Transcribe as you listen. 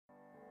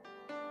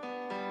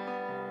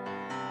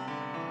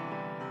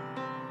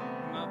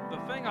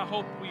thing I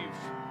hope we've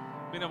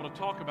been able to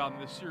talk about in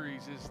this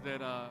series is that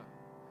there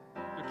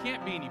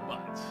can't be any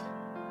buts.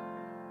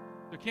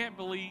 There can't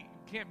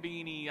be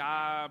any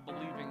I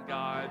believe in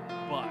God,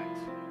 but.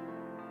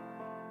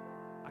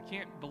 I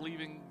can't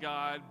believe in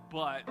God,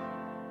 but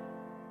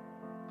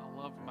I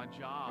love my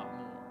job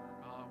more.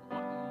 I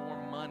want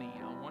more money.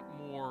 I want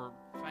more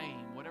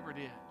fame, whatever it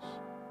is.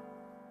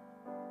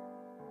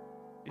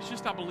 It's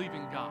just I believe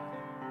in God.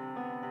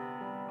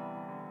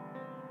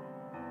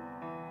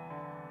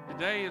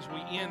 Today, as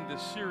we end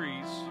this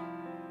series,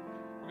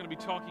 we're going to be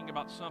talking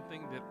about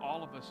something that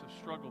all of us have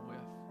struggled with.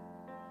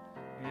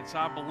 And it's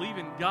I believe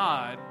in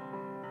God,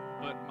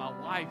 but my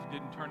life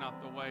didn't turn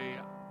out the way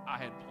I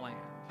had planned.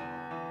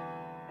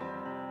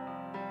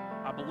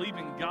 I believe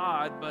in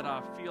God, but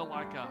I feel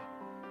like a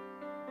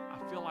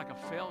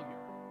failure.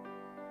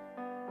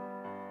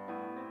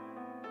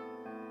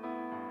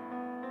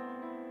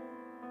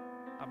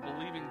 I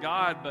believe in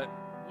God, but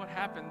what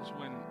happens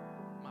when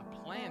my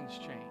plans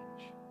change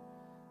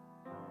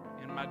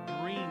and my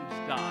dreams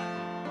die?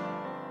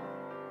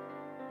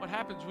 What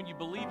happens when you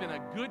believe in a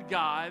good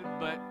God,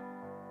 but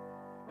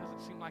it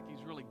doesn't seem like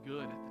He's really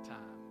good at the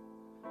time?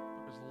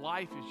 Because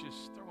life is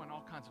just throwing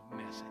all kinds of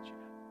mess at you.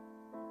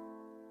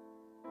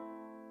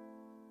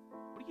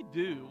 What do you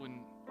do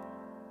when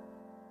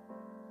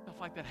stuff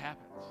like that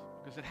happens?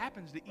 Because it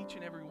happens to each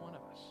and every one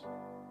of us.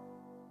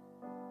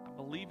 I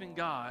believe in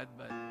God,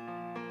 but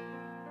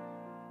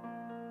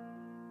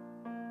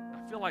I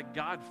feel like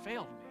God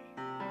failed me.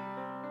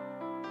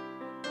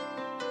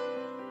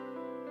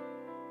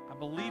 I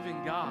believe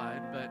in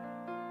God, but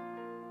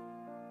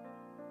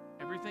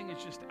everything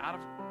is just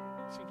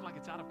seems like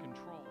it's out of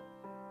control.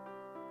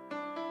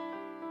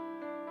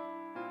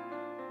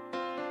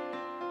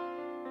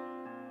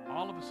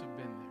 All of us have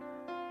been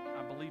there.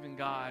 I believe in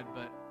God,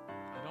 but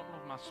I don't know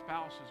if my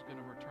spouse is going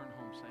to return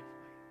home safely.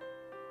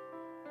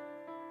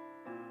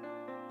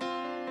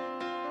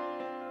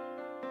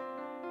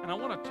 And I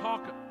want to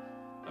talk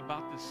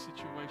about this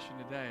situation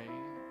today.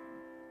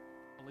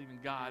 I believe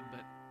in God,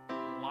 but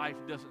life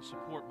doesn't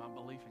support my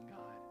belief in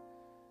God.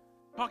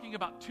 Talking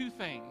about two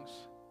things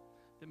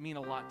that mean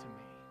a lot to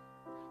me.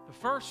 The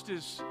first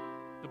is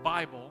the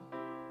Bible,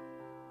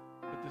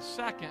 but the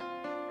second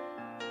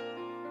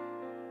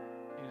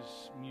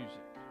is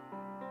music.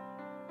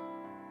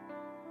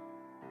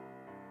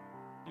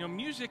 You know,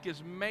 music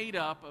is made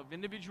up of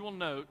individual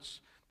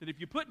notes that if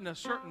you put in a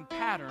certain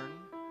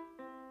pattern,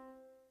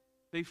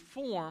 they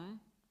form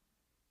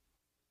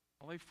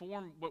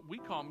what we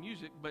call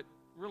music, but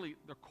really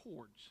they're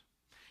chords.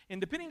 And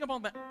depending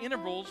upon the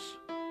intervals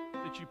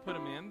that you put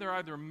them in, they're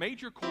either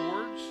major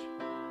chords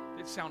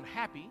that sound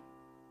happy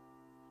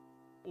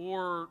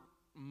or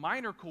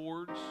minor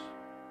chords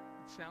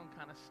that sound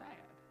kind of sad.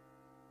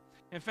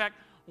 In fact,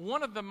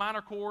 one of the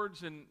minor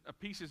chords and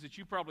pieces that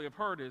you probably have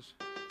heard is,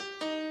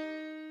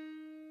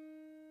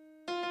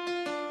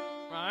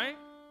 right?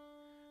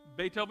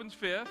 Beethoven's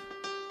Fifth.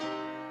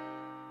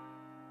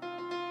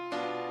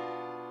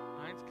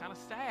 Right? It's kind of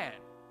sad,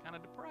 kind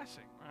of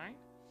depressing, right?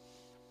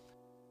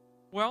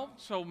 Well,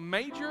 so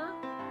major,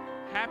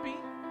 happy,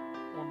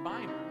 or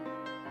minor.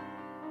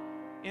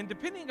 And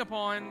depending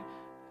upon,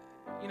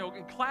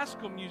 in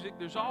classical music,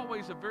 there's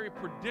always a very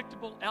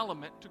predictable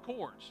element to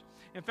chords.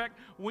 In fact,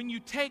 when you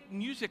take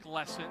music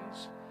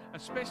lessons,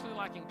 especially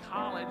like in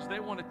college,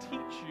 they want to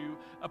teach you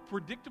a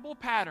predictable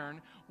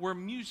pattern where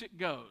music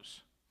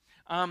goes.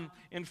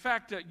 In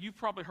fact, you've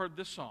probably heard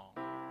this song.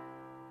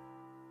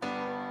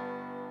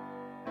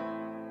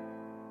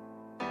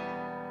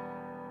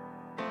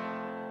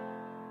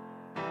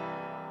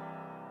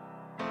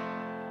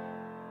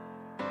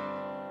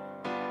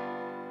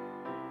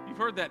 You've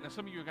heard that. Now,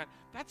 some of you are going,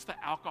 that's the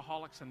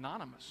Alcoholics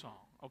Anonymous song.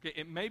 Okay,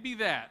 it may be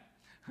that.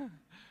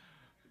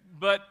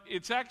 But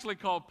it's actually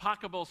called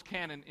Pachelbel's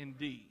Canon in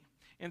D.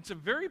 And it's a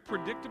very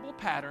predictable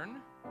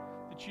pattern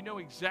that you know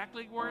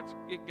exactly where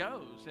it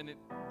goes, and it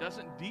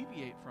doesn't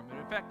deviate from it.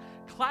 In fact,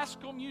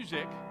 classical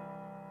music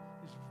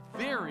is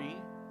very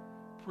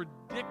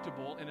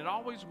predictable, and it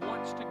always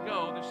wants to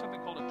go. There's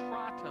something called a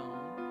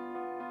tritone,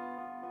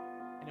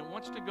 and it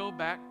wants to go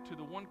back to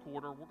the one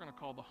chord, or we're going to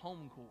call the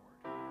home chord.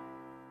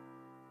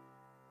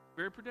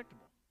 Very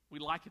predictable. We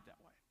like it that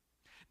way.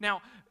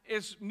 Now,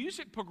 as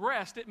music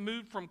progressed, it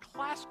moved from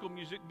classical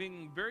music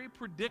being very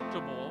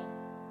predictable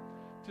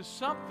to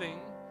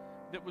something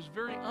that was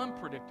very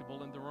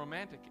unpredictable in the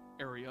Romantic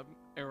era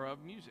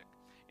of music.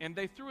 And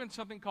they threw in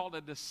something called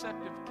a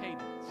deceptive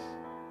cadence.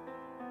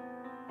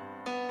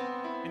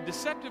 In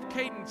deceptive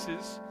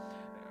cadences,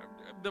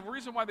 the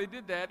reason why they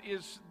did that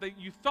is that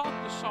you thought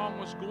the song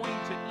was going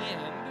to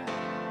end,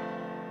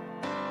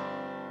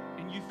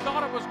 and you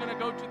thought it was going to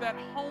go to that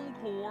home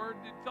chord,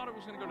 you thought it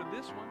was going to go to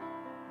this one.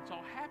 It's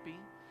all happy,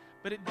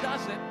 but it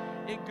doesn't.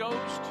 It goes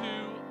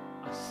to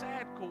a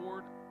sad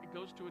chord. It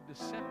goes to a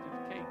deceptive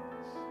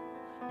cadence.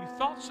 You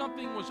thought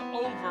something was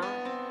over,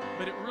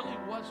 but it really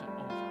wasn't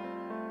over.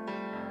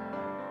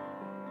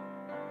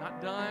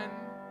 Not done.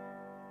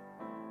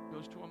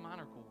 Goes to a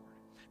minor chord.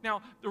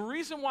 Now, the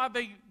reason why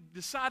they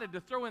decided to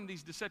throw in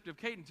these deceptive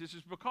cadences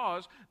is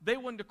because they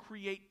wanted to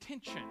create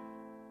tension.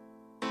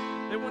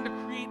 They wanted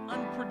to create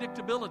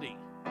unpredictability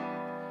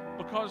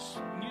because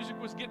music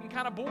was getting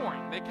kind of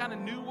boring. They kind of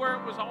knew where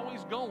it was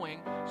always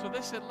going, so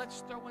they said,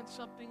 let's throw in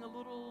something a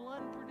little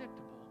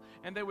unpredictable.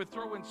 And they would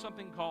throw in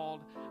something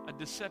called a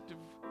deceptive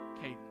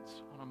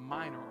cadence on a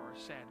minor or a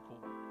sad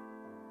chord.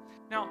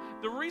 Now,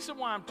 the reason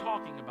why I'm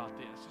talking about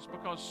this is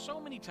because so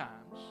many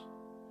times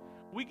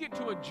we get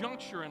to a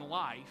juncture in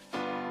life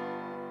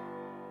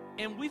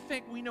and we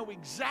think we know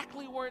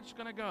exactly where it's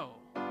going to go.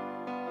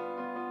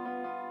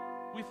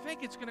 We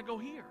think it's going to go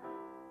here.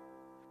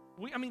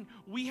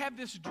 We have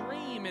this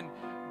dream, and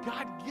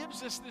God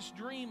gives us this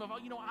dream of, I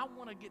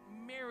want to get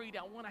married.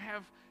 I want to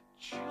have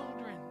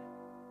children.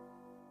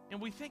 And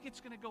we think it's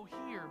going to go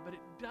here, but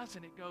it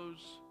doesn't. It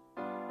goes...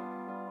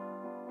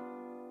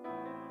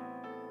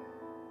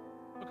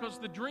 Because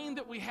the dream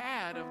that we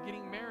had of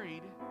getting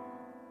married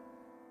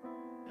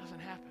doesn't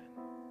happen.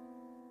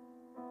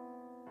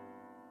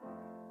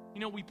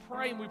 We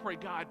pray and we pray,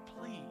 God,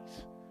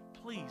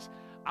 please,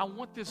 I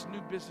want this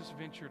new business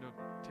venture to go.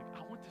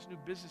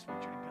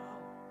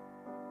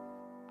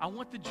 I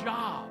want the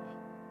job.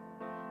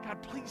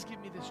 God, please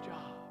give me this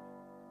job.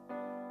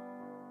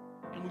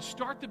 And we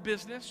start the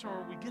business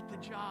or we get the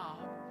job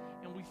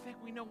and we think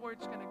we know where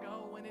it's going to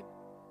go, and it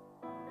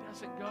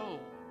doesn't go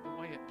the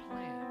way it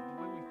planned,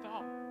 the way we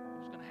thought it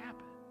was going to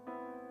happen.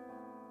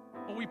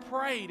 But we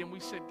prayed and we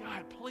said,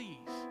 God,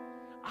 please,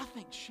 I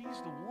think she's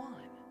the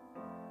one.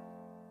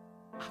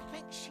 I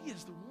think she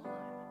is the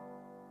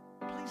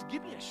one. Please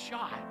give me a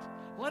shot.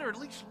 Let her at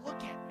least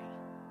look at me.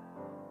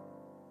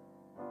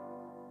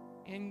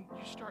 And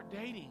you start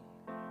dating.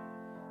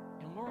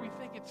 And where we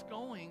think it's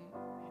going,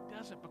 it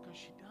doesn't, because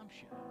she dumps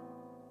you.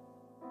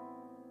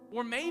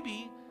 Or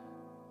maybe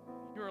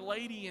you're a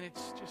lady and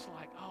it's just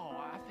like, oh,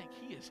 I think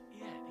he is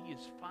it. He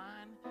is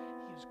fine.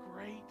 He is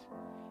great.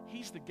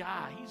 He's the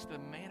guy. He's the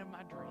man of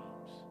my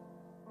dreams.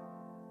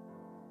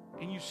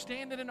 And you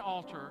stand at an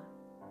altar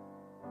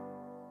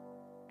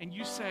and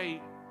you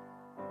say,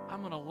 I'm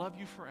going to love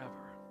you forever.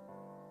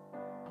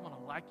 I'm going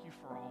to like you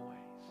for always.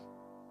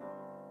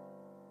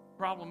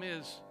 Problem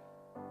is,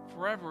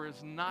 forever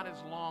is not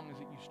as long as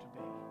it used to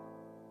be.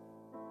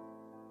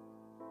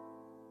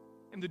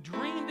 And the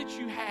dream that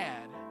you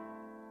had,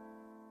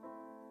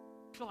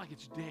 I feel like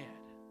it's dead.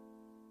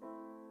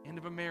 End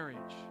of a marriage.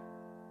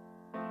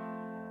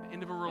 The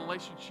end of a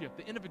relationship.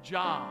 The end of a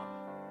job.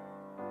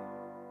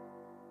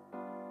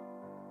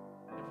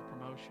 End of a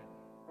promotion.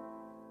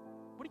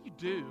 What do you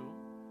do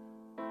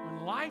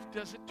when life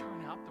doesn't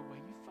turn out the way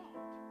you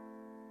thought?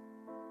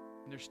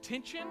 And there's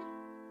tension.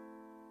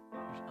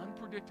 There's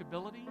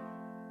unpredictability.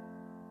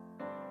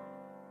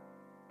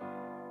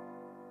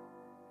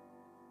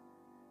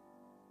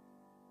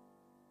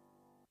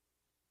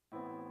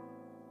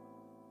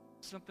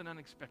 Something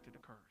unexpected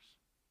occurs.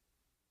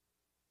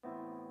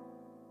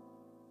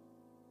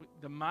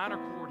 The minor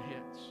chord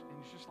hits,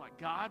 and it's just like,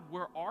 God,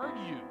 where are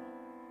you?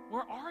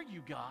 Where are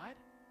you, God?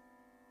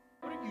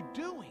 What are you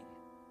doing?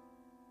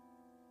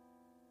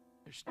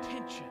 There's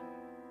tension,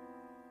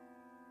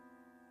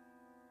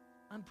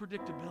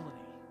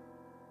 unpredictability.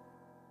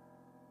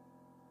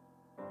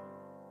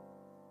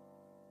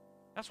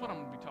 That's what I'm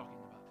going to be talking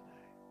about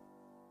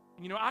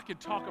today. And I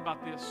could talk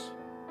about this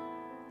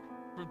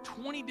from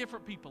 20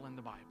 different people in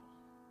the Bible.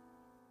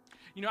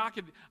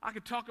 I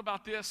could talk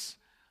about this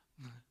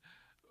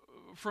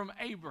from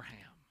Abraham.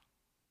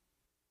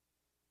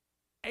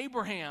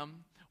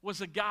 Abraham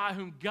was a guy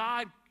whom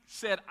God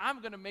said,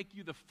 I'm going to make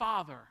you the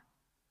father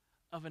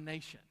of a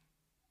nation.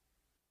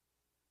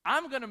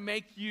 I'm going to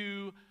make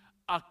you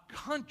a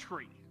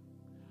country.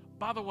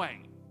 By the way,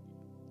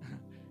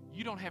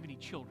 you don't have any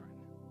children,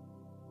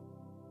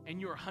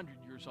 and you're 100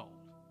 years old.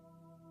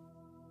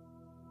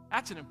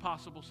 That's an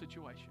impossible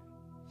situation.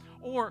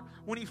 Or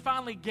when he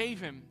finally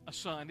gave him a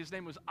son, his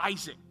name was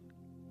Isaac.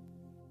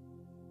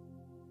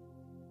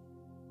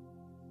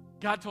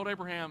 God told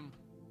Abraham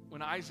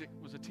when Isaac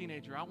was a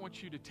teenager, I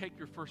want you to take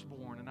your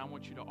firstborn and I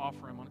want you to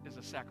offer him as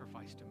a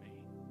sacrifice to me.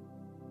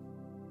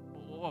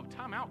 Well,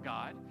 time out,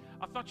 God.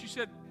 I thought you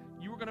said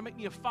you were going to make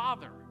me a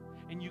father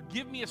and you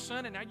give me a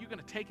son and now you're going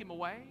to take him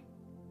away?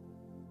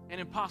 An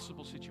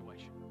impossible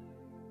situation.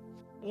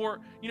 Or,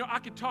 I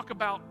could talk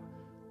about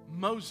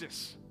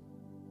Moses.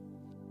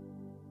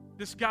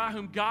 This guy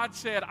whom God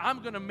said,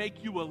 I'm going to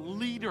make you a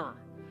leader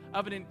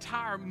of an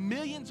entire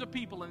millions of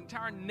people, an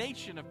entire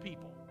nation of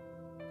people.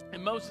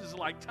 And Moses is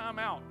like, time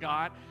out,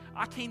 God.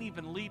 I can't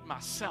even lead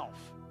myself.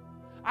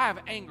 I have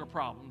anger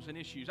problems and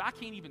issues. I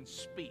can't even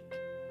speak.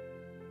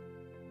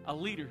 A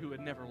leader who had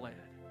never led.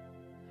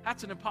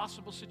 That's an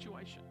impossible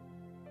situation.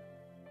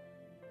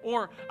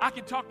 Or I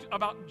could talk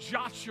about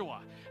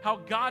Joshua, how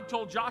God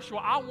told Joshua,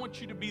 I want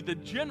you to be the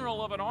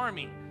general of an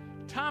army.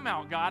 Time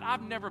out, God.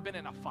 I've never been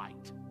in a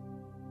fight.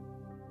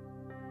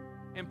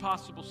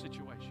 Impossible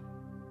situation.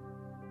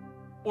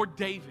 Or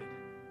David,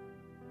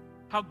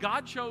 how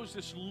God chose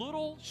this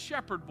little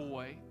shepherd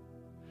boy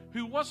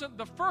who wasn't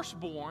the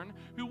firstborn,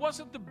 who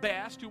wasn't the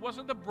best, who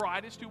wasn't the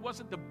brightest, who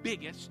wasn't the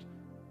biggest,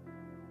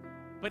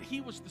 but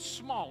he was the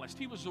smallest.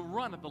 He was the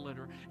run of the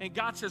litter. And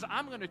God says,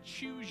 I'm going to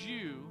choose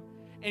you,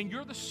 and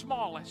you're the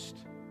smallest,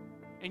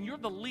 and you're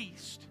the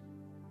least,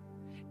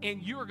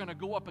 and you're going to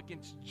go up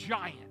against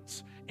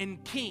giants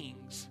and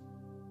kings,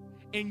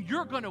 and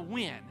you're going to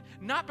win.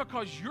 Not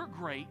because you're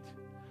great,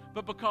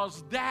 but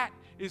because that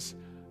is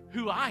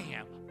who I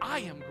am. I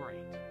am great.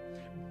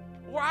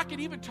 Or I could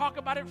even talk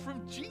about it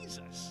from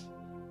Jesus.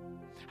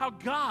 How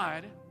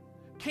God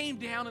came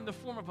down in the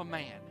form of a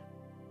man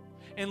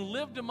and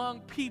lived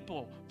among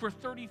people for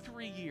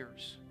 33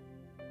 years.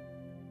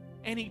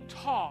 And he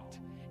taught,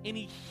 and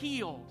he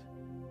healed,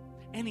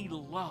 and he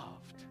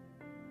loved.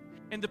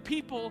 And the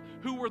people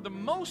who were the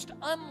most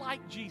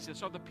unlike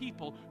Jesus are the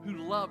people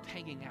who loved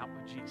hanging out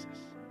with Jesus.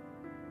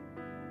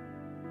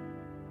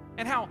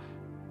 And how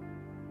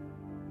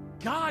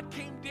God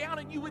came down,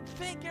 and you would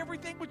think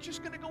everything was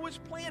just going to go as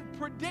planned,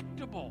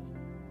 predictable.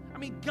 I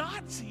mean,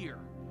 God's here.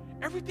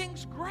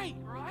 Everything's great,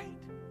 right?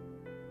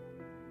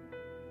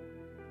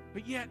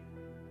 But yet,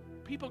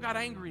 people got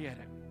angry at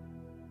him.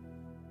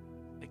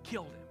 They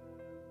killed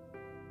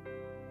him.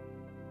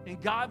 And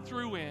God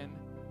threw in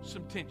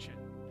some tension,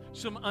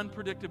 some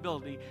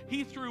unpredictability.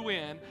 He threw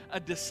in a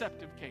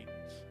deceptive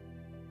cadence.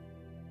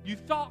 You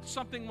thought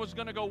something was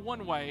going to go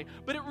one way,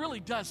 but it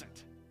really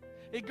doesn't.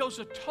 It goes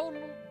a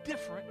total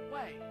different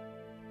way.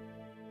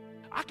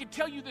 I could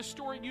tell you this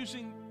story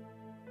using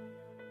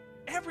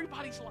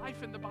everybody's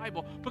life in the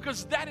Bible,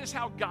 because that is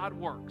how God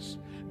works.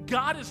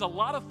 God is a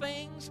lot of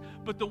things,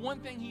 but the one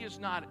thing he is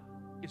not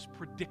is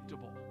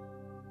predictable.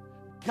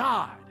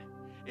 God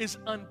is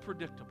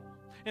unpredictable.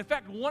 In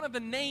fact, one of the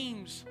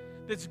names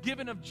that's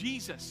given of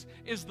Jesus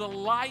is the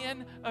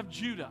Lion of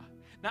Judah.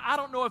 Now, I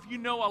don't know if you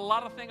know a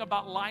lot of things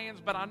about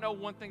lions, but I know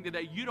one thing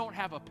today. You don't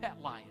have a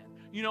pet lion.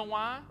 You know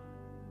why?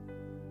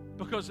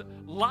 Because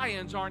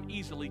lions aren't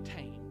easily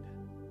tamed.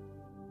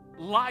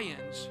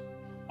 Lions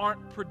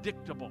aren't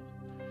predictable.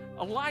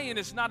 A lion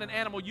is not an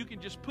animal you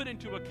can just put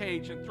into a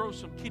cage and throw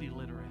some kitty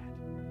litter at.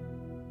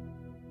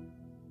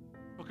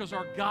 Because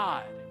our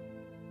God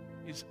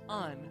is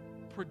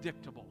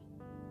unpredictable.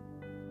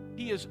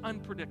 He is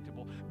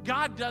unpredictable.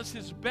 God does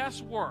his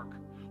best work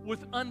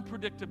with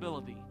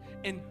unpredictability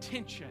and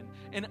tension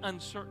and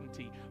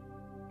uncertainty.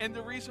 And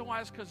the reason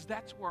why is because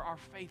that's where our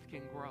faith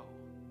can grow.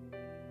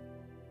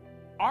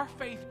 Our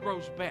faith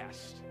grows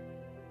best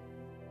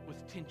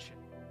with tension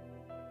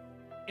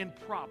and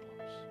problems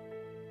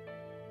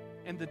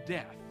and the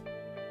death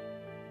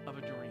of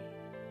a dream.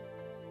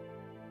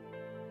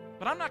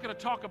 But I'm not going to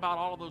talk about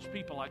all of those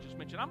people I just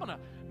mentioned. I'm going to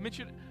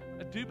mention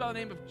a dude by the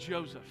name of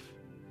Joseph.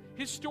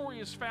 His story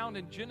is found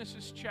in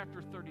Genesis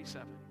chapter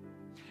 37.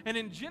 And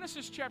in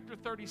Genesis chapter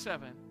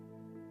 37,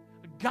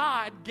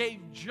 God gave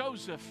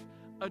Joseph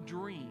a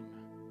dream.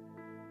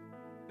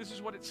 This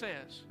is what it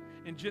says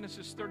in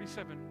Genesis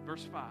 37,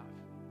 verse 5.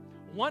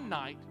 One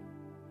night,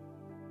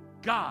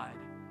 God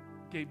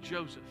gave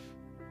Joseph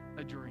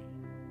a dream.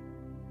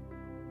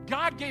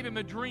 God gave him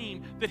a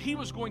dream that he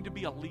was going to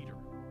be a leader,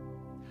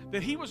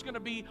 that he was going to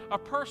be a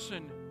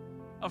person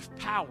of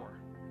power.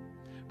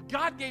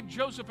 God gave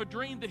Joseph a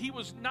dream that he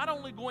was not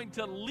only going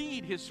to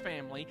lead his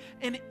family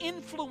and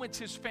influence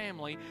his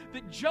family,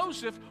 that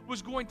Joseph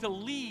was going to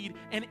lead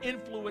and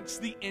influence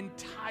the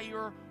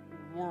entire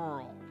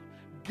world.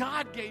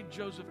 God gave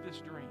Joseph this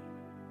dream.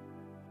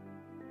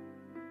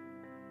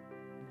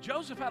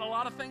 Joseph had a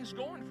lot of things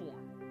going for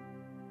him.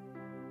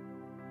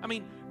 I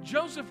mean,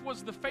 Joseph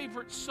was the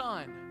favorite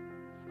son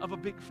of a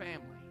big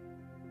family.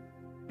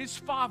 His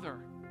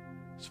father's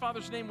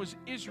name was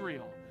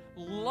Israel,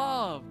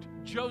 loved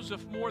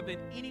Joseph more than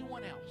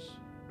anyone else.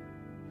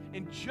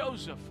 And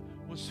Joseph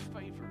was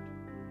favored.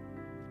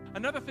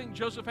 Another thing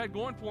Joseph had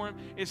going for him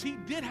is he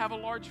did have a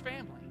large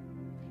family.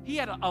 He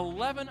had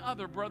 11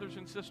 other brothers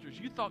and sisters.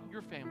 You thought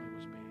your family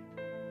was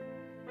big.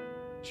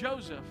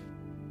 Joseph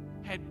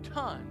had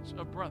tons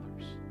of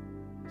brothers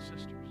and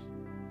sisters.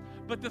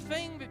 But the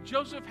thing that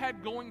Joseph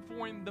had going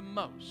for him the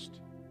most,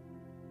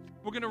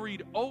 we're going to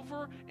read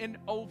over and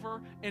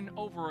over and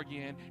over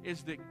again,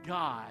 is that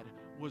God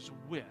was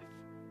with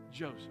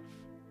Joseph.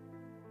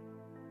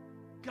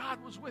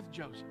 God was with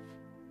Joseph.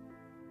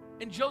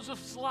 And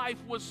Joseph's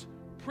life was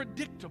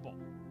predictable.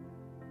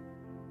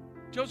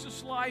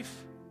 Joseph's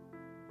life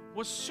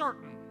was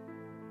certain.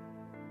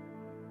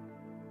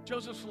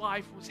 Joseph's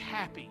life was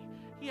happy.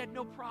 He had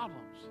no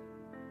problems.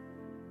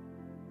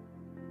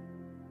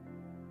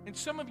 And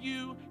some of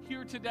you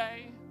here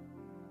today,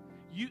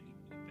 you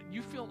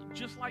feel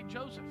just like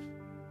Joseph.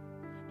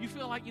 You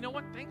feel like, you know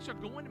what, things are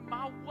going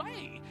my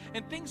way.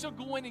 And things are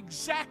going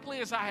exactly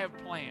as I have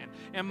planned.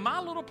 And my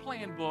little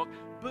plan book,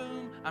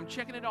 boom, I'm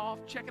checking it off,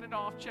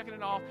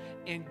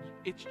 and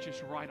it's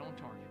just right on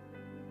target.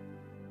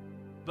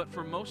 But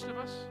for most of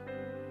us,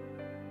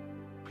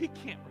 we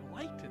can't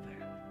relate to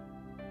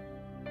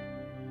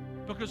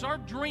that. Because our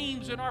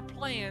dreams and our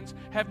plans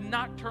have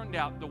not turned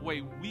out the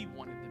way we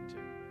wanted them to.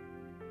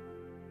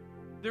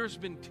 There's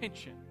been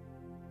tension.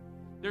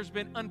 There's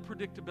been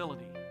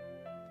unpredictability.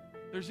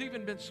 There's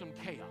even been some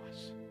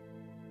chaos.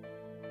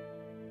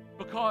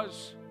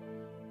 Because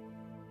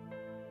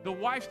the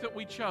wife that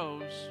we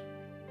chose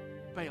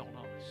bailed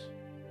on us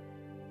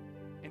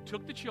and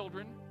took the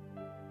children,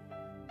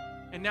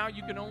 and now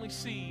you can only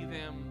see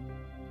them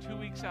 2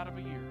 weeks out of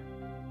a year.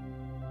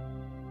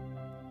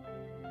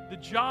 The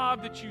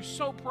job that you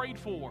so prayed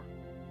for,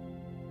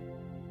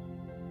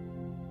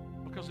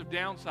 because of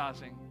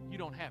downsizing, you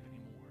don't have anymore.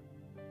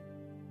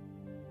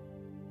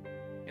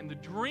 And the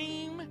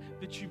dream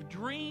that you've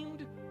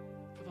dreamed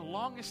for the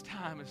longest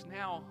time is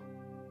now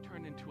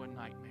turned into a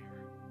nightmare.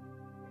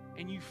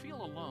 And you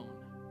feel alone.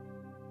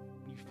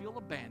 You feel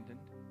abandoned.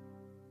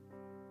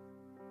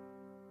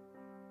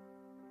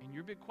 And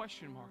your big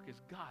question mark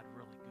is, God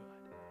really good?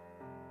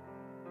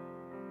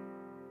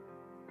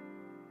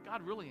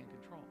 God really in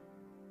control?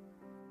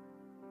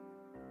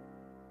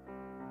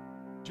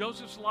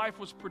 Joseph's life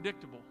was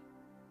predictable.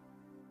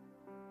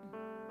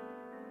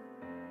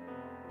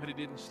 But it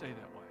didn't stay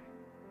that way.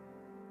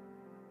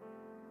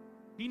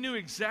 He knew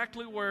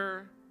exactly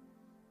where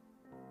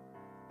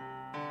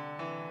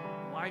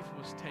life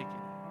was taking him.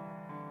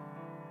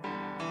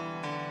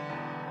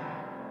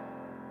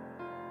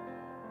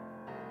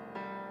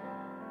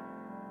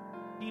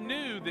 He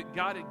knew that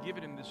God had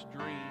given him this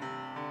dream.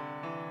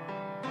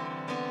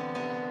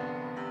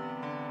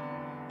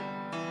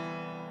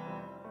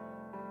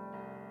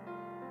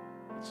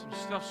 And some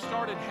stuff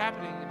started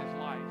happening in his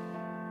life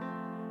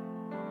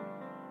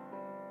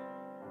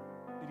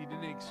that he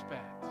didn't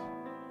expect.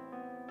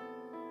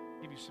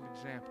 I'll give you some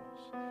examples.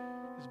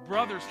 His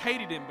brothers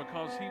hated him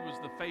because he was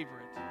the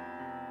favorite.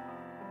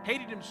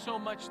 Hated him so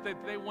much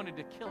that they wanted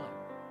to kill him.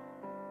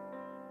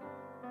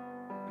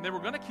 And they were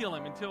going to kill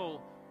him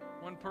until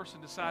one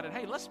person decided,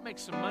 hey, let's make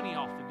some money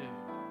off the dude.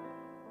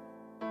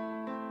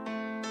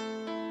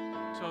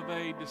 So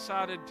they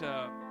decided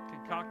to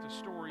concoct a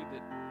story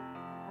that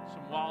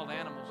some wild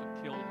animals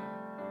had killed him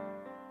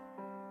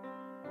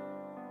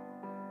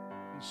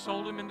and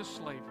sold him into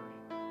slavery.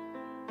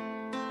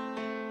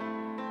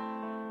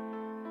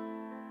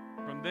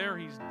 From there,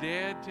 he's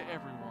dead to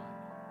everyone.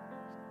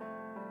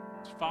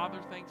 His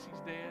father thinks he's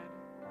dead.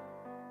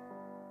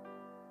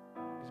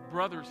 His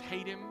brothers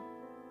hate him.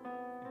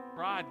 He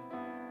tried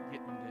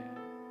getting him dead.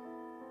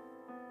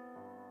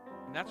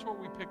 And that's where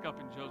we pick up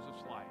in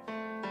Joseph's life.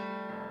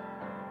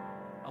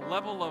 A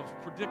level of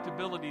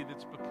predictability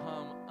that's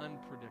become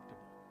unpredictable.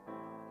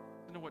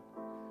 You know what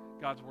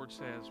God's word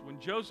says? When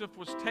Joseph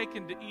was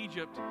taken to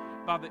Egypt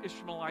by the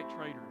Ishmaelite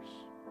traders,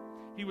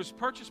 he was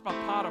purchased by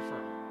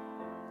Potiphar,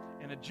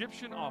 an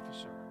Egyptian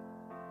officer.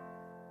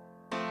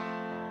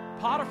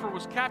 Potiphar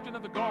was captain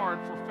of the guard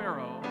for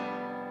Pharaoh,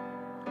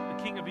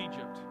 the king of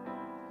Egypt.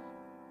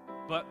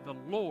 But the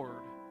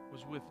Lord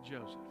was with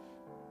Joseph.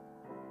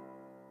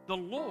 The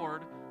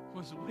Lord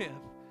was with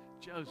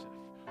Joseph.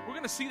 We're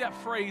going to see that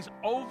phrase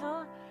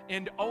over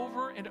and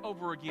over and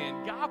over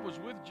again. God was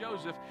with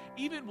Joseph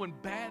even when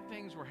bad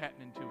things were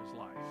happening to his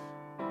life.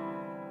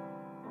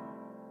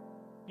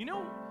 You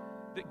know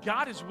that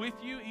God is with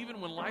you even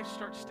when life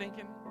starts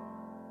stinking?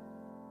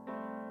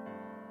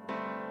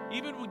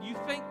 Even when you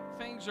think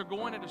things are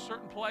going at a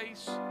certain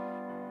place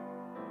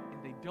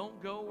and they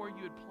don't go where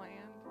you had planned,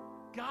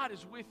 God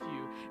is with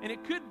you. And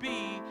it could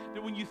be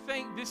that when you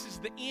think this is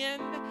the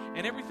end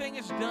and everything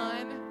is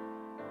done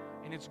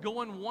and it's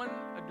going one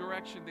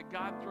direction, that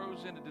God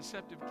throws in a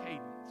deceptive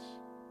cadence.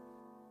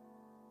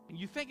 And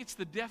you think it's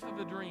the death of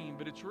the dream,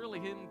 but it's really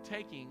Him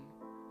taking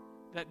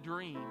that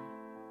dream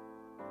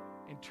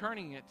and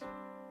turning it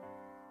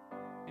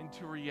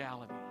into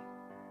reality.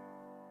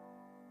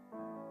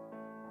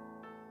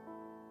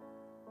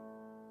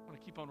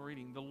 Keep on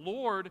reading. The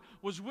Lord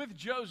was with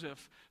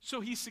Joseph,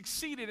 so he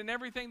succeeded in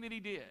everything that he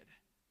did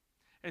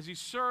as he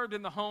served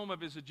in the home of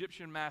his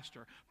Egyptian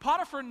master.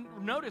 Potiphar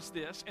noticed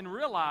this and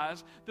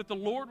realized that the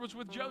Lord was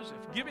with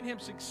Joseph, giving him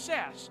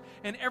success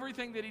in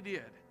everything that he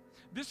did.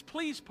 This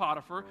pleased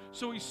Potiphar,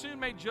 so he soon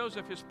made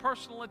Joseph his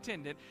personal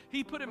attendant.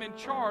 He put him in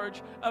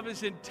charge of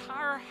his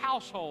entire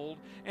household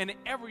and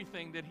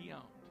everything that he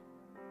owned.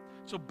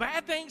 So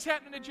bad things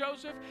happening to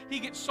Joseph, he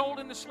gets sold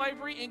into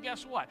slavery, and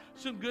guess what?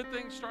 Some good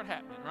things start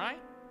happening, right?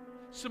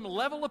 Some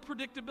level of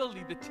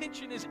predictability. The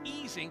tension is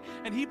easing,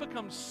 and he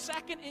becomes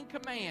second in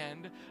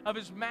command of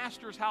his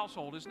master's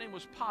household. His name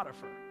was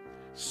Potiphar.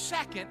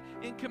 Second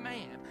in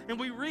command. And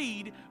we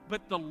read,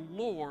 but the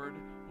Lord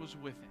was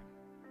with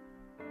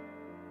him.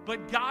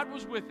 But God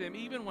was with him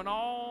even when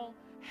all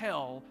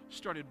hell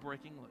started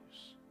breaking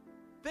loose.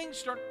 Things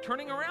start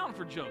turning around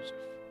for Joseph.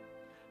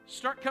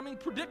 Start coming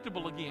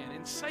predictable again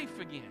and safe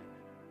again.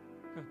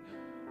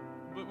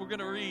 But we're going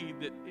to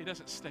read that it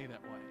doesn't stay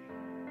that way.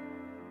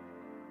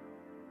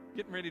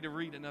 Getting ready to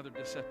read another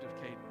deceptive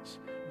cadence.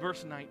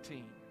 Verse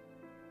 19.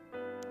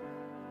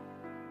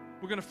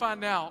 We're going to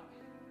find out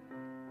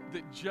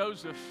that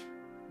Joseph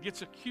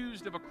gets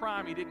accused of a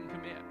crime he didn't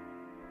commit.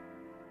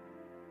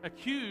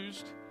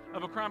 Accused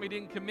of a crime he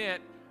didn't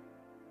commit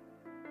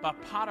by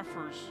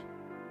Potiphar's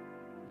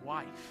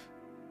wife.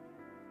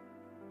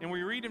 And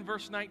we read in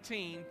verse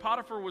 19,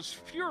 Potiphar was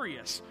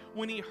furious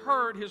when he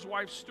heard his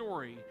wife's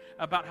story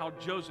about how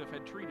Joseph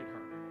had treated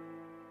her.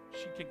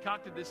 She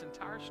concocted this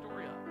entire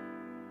story up.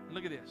 And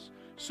look at this.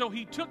 So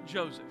he took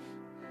Joseph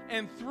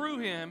and threw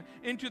him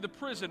into the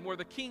prison where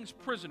the king's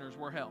prisoners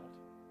were held.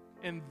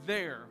 And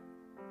there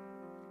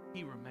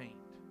he remained.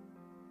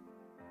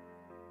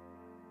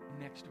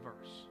 Next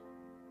verse.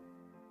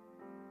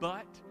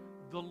 But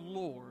the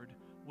Lord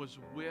was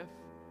with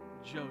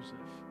Joseph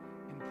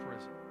in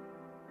prison.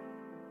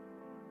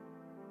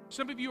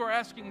 Some of you are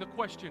asking the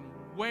question,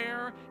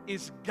 where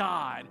is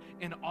God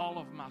in all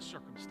of my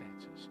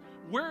circumstances?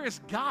 Where is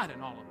God in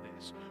all of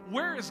this?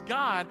 Where is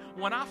God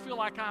when I feel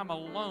like I'm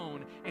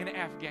alone in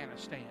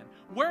Afghanistan?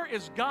 Where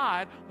is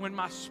God when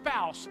my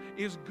spouse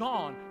is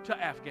gone to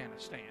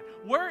Afghanistan?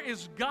 Where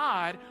is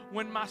God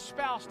when my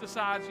spouse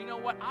decides, you know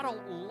what, I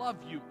don't love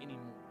you anymore?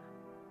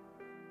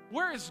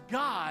 Where is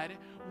God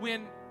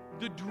when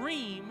the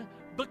dream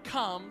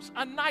becomes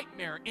a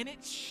nightmare and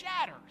it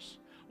shatters?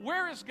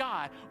 Where is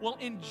God? Well,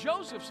 in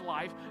Joseph's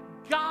life,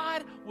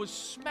 God was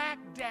smack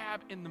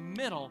dab in the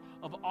middle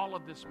of all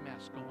of this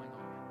mess going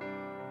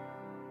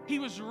on. He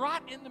was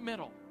right in the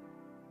middle.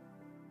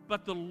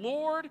 But the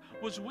Lord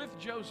was with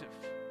Joseph.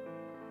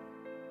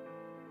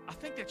 I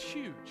think that's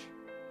huge.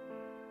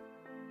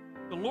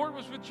 The Lord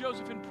was with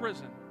Joseph in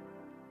prison.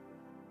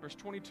 Verse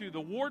 22,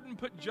 the warden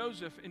put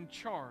Joseph in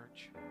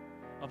charge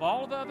of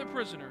all the other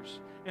prisoners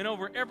and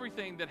over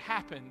everything that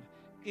happened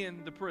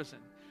in the prison.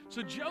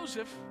 So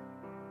Joseph,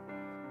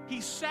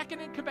 he's second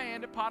in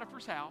command at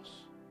Potiphar's house,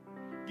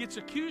 gets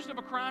accused of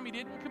a crime he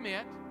didn't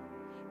commit,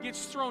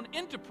 gets thrown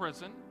into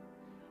prison,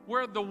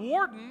 where the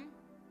warden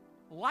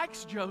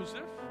likes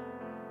Joseph,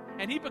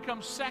 and he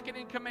becomes second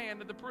in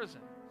command of the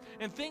prison.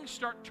 And things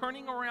start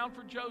turning around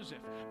for Joseph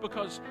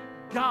because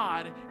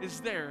God is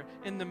there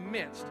in the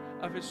midst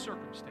of his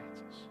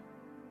circumstances.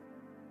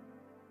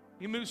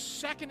 He moves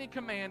second in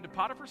command to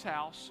Potiphar's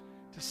house,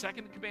 to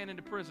second in command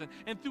into prison,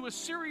 and through a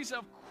series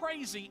of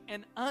crazy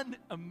and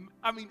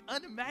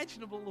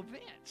unimaginable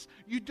events.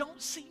 You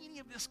don't see any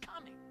of this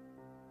coming.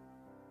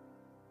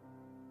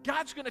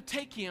 God's going to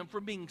take him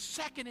from being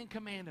second in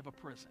command of a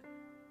prison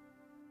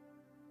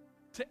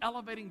to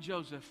elevating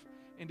Joseph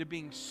into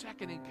being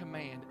second in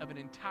command of an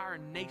entire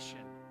nation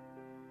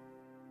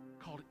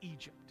called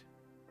Egypt.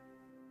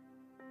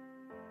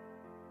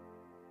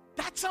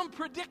 That's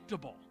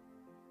unpredictable.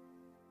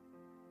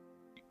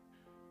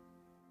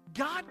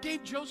 God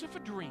gave Joseph a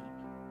dream.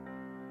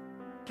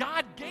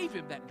 God gave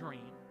him that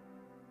dream.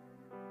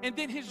 And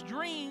then his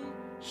dream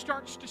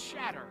starts to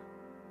shatter.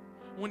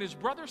 When his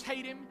brothers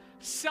hate him,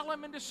 sell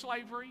him into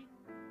slavery,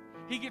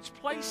 he gets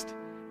placed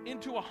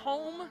into a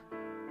home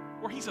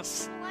where he's a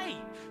slave.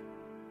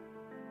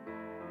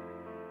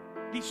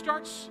 He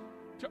starts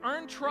to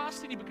earn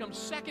trust, and he becomes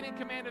second in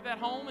command of that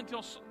home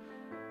until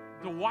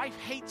the wife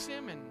hates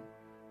him and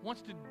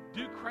wants to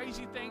do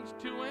crazy things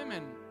to him,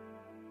 and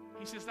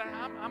he says,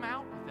 I'm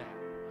out with that.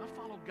 I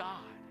follow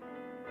God.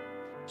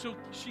 So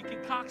she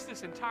concocts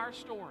this entire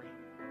story,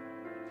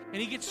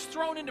 and he gets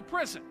thrown into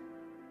prison.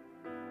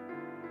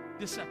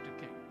 Deceptive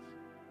Cadences.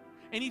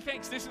 And he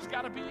thinks, this has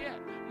got to be it.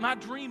 My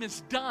dream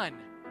is done.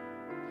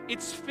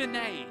 It's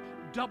finale.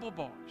 Double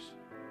bars.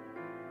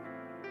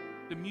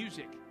 The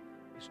music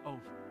is over.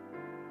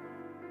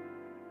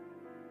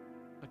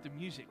 But the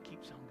music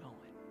keeps on going.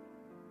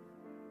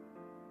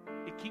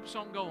 It keeps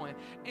on going.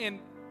 And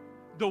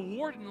the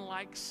warden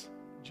likes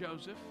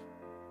Joseph.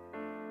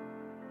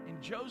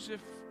 And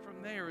Joseph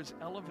from there is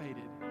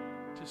elevated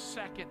to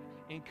second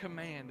in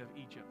command of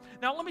Egypt.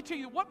 Now let me tell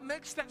you, what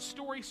makes that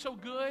story so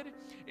good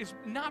is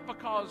not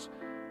because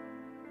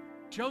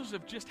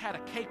Joseph just had a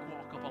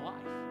cakewalk of a life.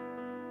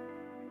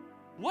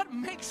 What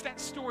makes that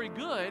story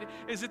good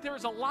is that there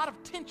is a lot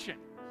of tension.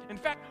 In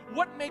fact,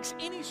 what makes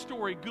any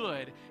story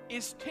good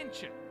is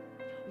tension.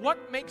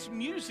 What makes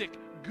music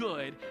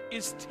good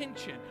is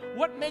tension.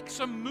 What makes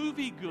a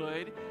movie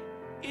good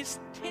is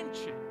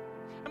tension.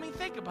 I mean,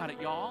 think about it,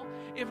 y'all.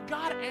 If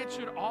God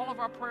answered all of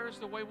our prayers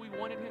the way we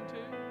wanted him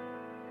to,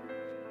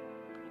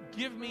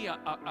 give me a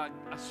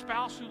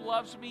spouse who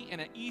loves me and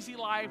an easy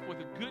life with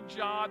a good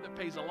job that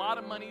pays a lot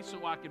of money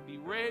so I can be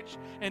rich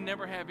and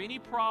never have any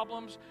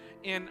problems,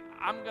 and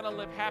I'm going to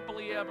live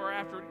happily ever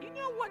after. You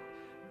know what?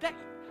 That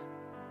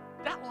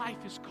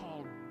life is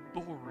called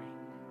boring.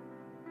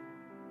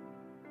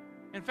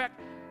 In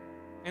fact,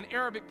 an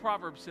Arabic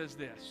proverb says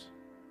this,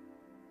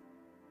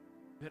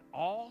 that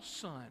all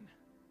sun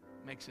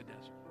makes a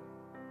desert.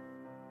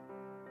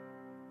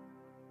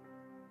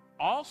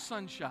 All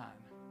sunshine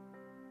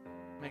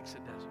makes a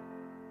desert.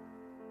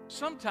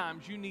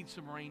 Sometimes you need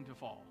some rain to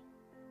fall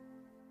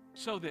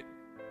so that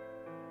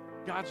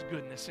God's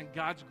goodness and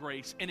God's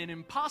grace, and in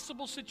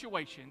impossible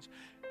situations,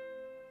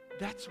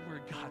 that's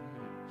where God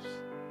moves.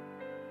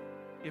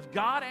 If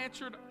God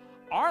answered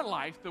our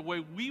life the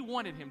way we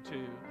wanted him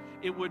to,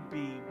 it would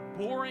be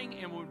boring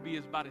and would be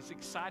about as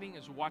exciting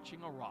as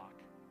watching a rock.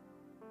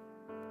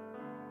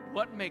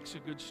 What makes a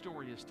good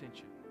story is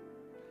tension.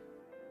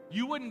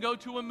 You wouldn't go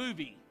to a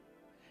movie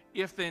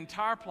if the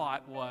entire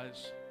plot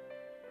was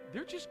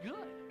they're just good.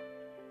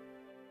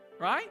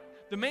 Right?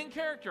 The main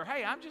character,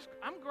 hey, I'm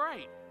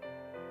great.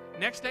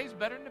 Next day's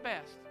better than the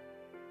best.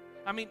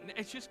 I mean,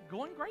 it's just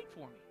going great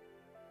for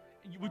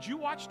me. Would you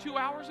watch 2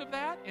 hours of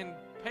that and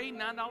pay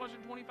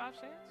 $9.25?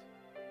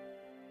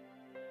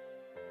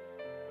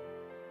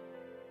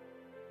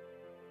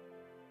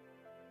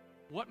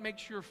 What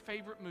makes your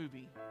favorite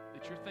movie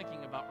that you're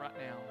thinking about right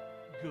now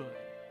good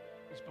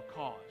is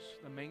because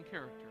the main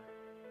character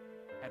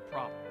had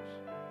problems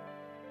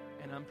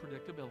and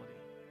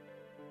unpredictability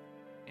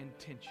and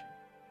tension.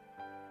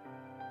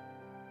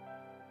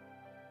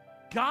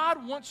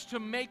 God wants to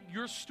make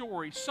your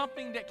story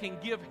something that can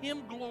give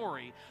Him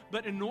glory,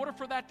 but in order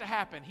for that to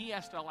happen, He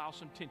has to allow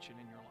some tension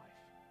in your life.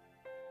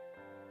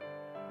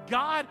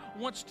 God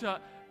wants to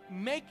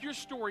make your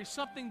story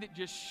something that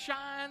just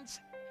shines,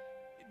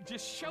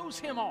 just shows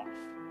Him off.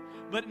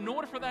 But in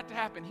order for that to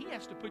happen, He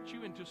has to put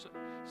you into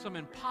some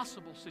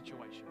impossible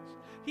situations.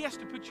 He has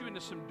to put you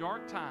into some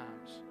dark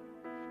times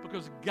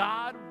because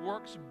God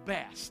works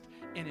best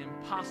in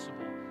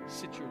impossible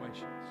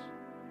situations.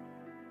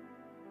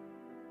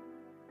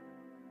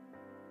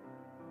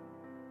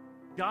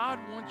 God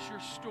wants your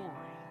story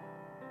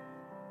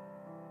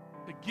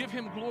to give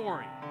Him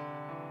glory.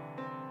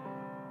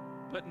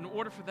 But in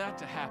order for that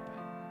to happen,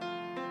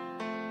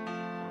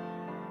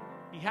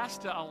 He has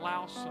to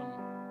allow some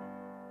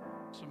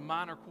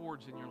minor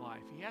chords in your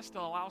life. He has to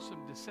allow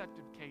some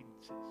deceptive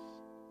cadences.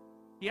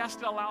 He has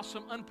to allow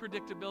some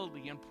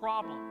unpredictability and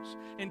problems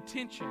and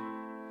tension.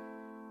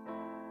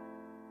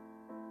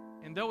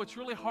 And though it's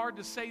really hard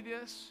to say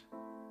this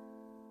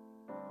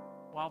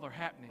while they're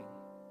happening,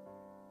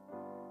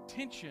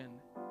 tension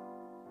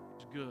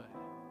is good.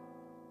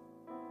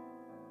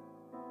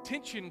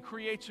 Tension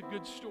creates a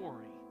good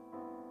story.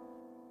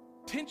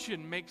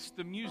 Tension makes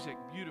the music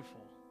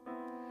beautiful.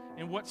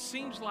 And what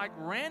seems like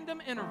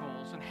random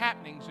intervals and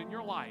happenings in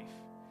your life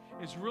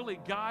is really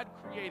God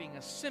creating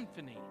a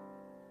symphony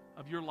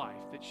of your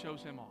life that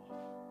shows Him off.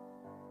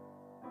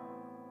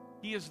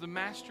 He is the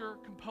master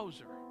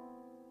composer.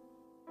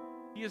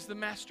 He is the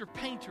master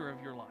painter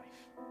of your life.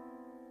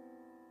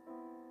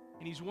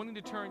 And He's wanting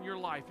to turn your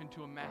life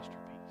into a masterpiece.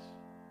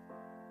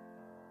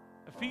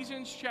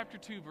 Ephesians chapter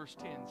 2, verse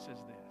 10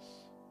 says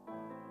this.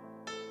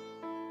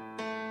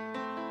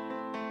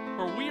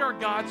 For we are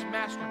God's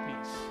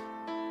masterpiece.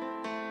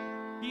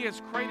 He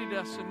has created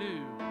us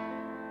anew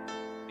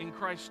in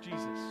Christ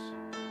Jesus.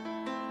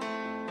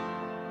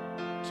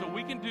 So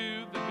we can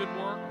do the good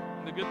work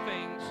and the good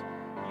things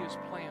He has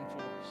planned for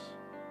us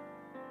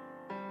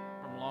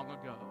from long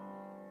ago.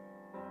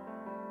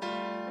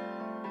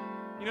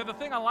 You know, the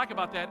thing I like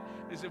about that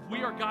is if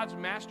we are God's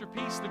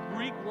masterpiece, the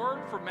Greek word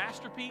for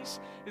masterpiece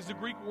is the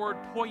Greek word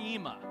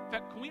poema. In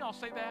fact, can we all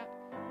say that?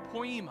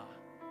 Poema.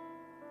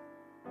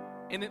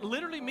 And it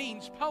literally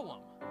means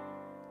poem.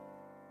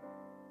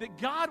 That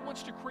God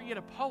wants to create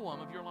a poem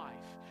of your life.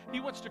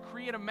 He wants to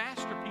create a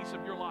masterpiece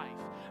of your life.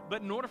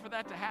 But in order for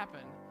that to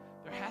happen,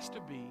 there has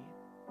to be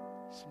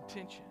some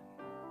tension.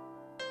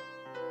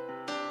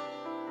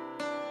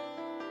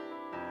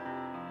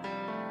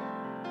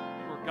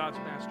 You are God's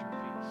masterpiece.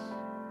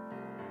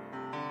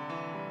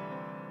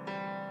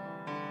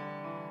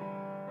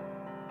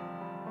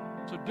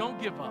 So don't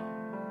give up.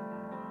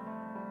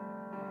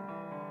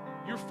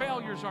 Your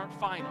failures aren't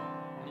final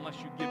unless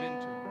you give in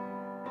to them.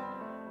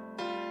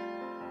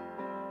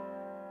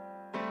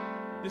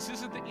 This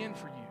isn't the end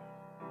for you.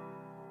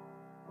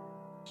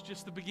 It's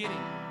just the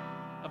beginning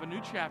of a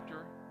new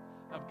chapter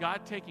of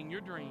God taking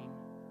your dream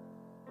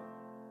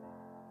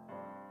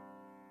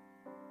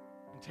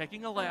and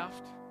taking a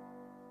left,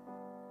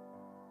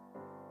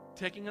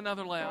 taking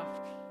another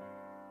left,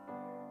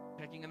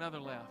 taking another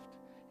left,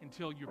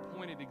 until you're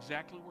pointed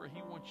exactly where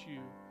He wants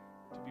you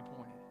to be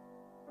pointed.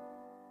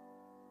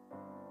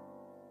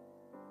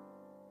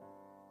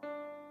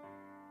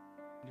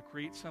 And to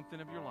create something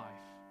of your life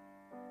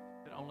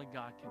that only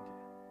God can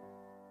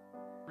do.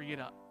 Create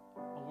a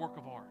work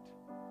of art,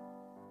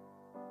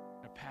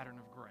 a pattern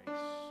of grace.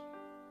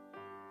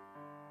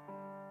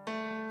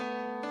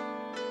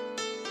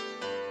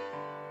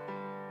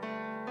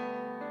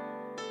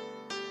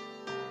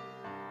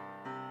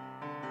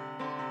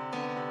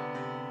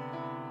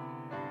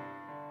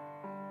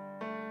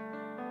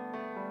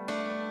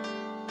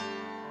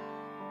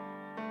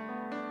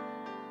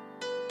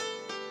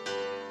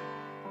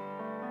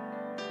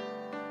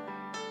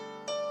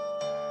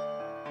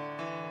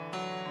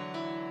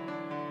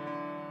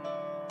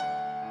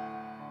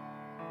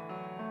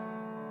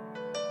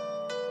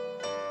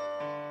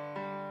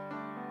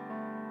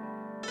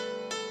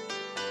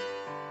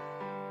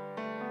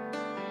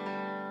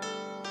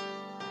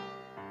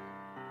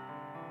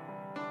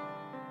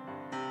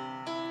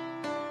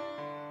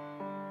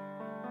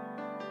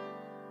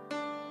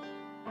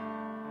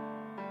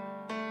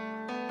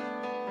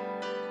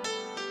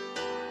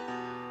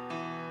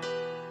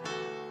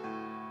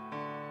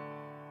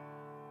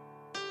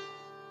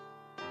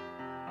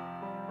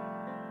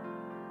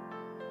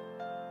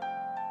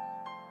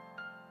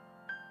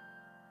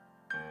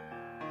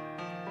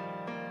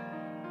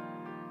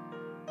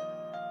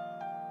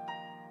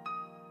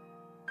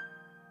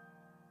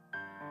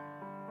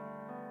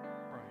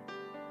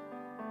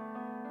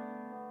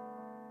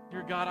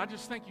 Dear God, I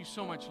just thank you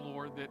so much,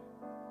 Lord, that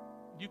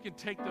you can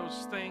take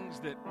those things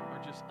that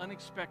are just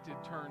unexpected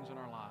turns in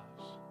our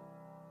lives.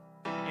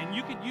 And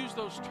you can use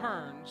those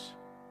turns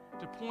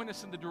to point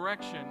us in the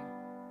direction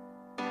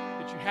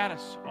that you had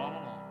us all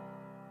along.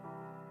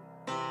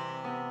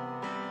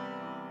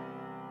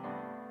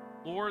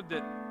 Lord,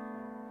 that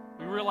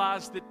we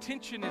realize that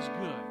tension is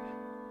good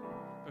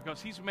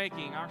because he's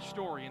making our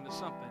story into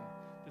something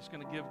that's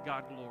going to give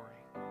God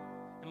glory.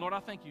 And Lord,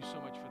 I thank you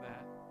so much for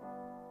that.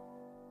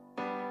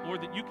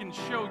 Lord, that you can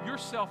show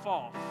yourself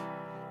off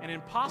in an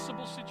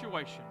impossible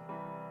situation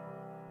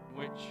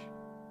where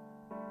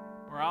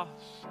I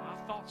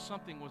thought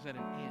something was at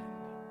an end.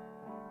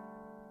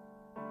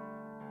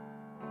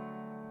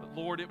 But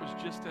Lord, it was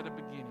just at a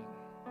beginning.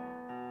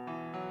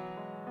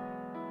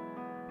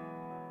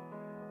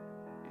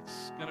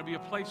 It's going to be a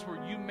place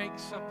where you make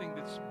something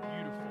that's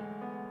beautiful.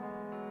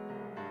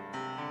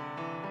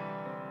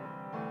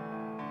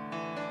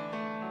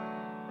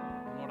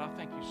 And Lord, I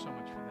thank you so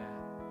much for that.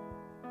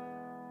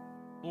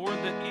 Lord,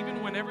 that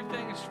even when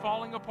everything is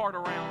falling apart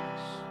around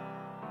us,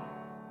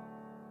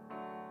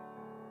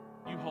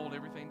 you hold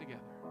everything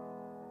together.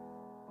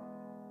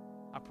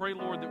 I pray,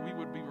 Lord, that we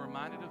would be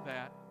reminded of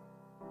that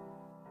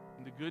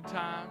in the good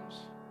times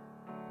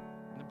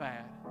and the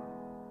bad.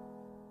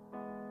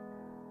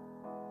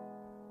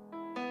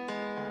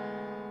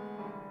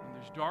 When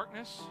there's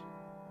darkness,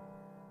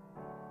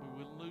 we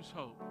wouldn't lose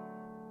hope,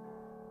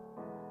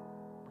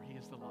 for he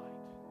is the light.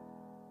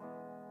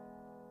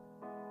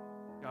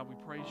 God, we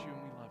praise you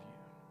and we love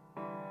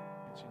you.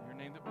 It's in your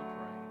name that we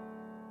pray.